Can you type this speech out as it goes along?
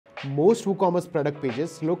Most WooCommerce product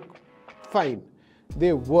pages look fine.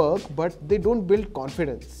 They work, but they don't build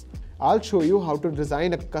confidence. I'll show you how to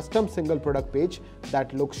design a custom single product page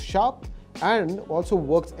that looks sharp and also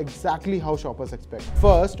works exactly how shoppers expect.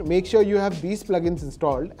 First, make sure you have these plugins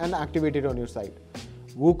installed and activated on your site.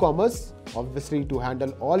 WooCommerce, obviously to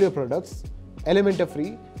handle all your products. Elementor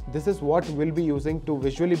free, this is what we'll be using to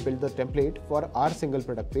visually build the template for our single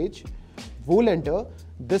product page. Woolentor,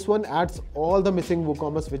 this one adds all the missing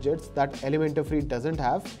WooCommerce widgets that Elementor free doesn't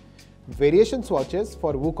have. Variation swatches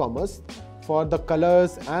for WooCommerce, for the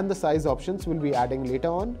colors and the size options we'll be adding later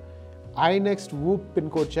on. iNext Woo pin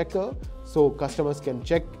code checker, so customers can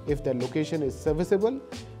check if their location is serviceable.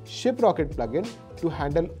 Shiprocket plugin to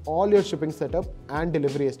handle all your shipping setup and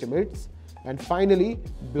delivery estimates. And finally,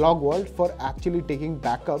 Blog Vault for actually taking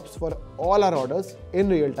backups for all our orders in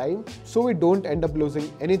real time, so we don't end up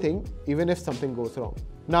losing anything even if something goes wrong.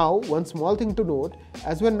 Now, one small thing to note,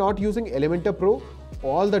 as we're not using Elementor Pro,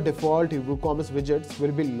 all the default WooCommerce widgets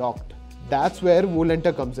will be locked. That's where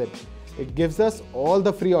Woolentor comes in. It gives us all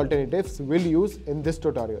the free alternatives we'll use in this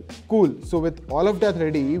tutorial. Cool, so with all of that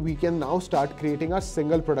ready, we can now start creating our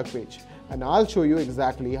single product page. And I'll show you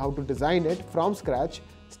exactly how to design it from scratch,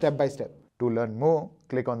 step by step. To learn more,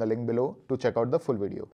 click on the link below to check out the full video.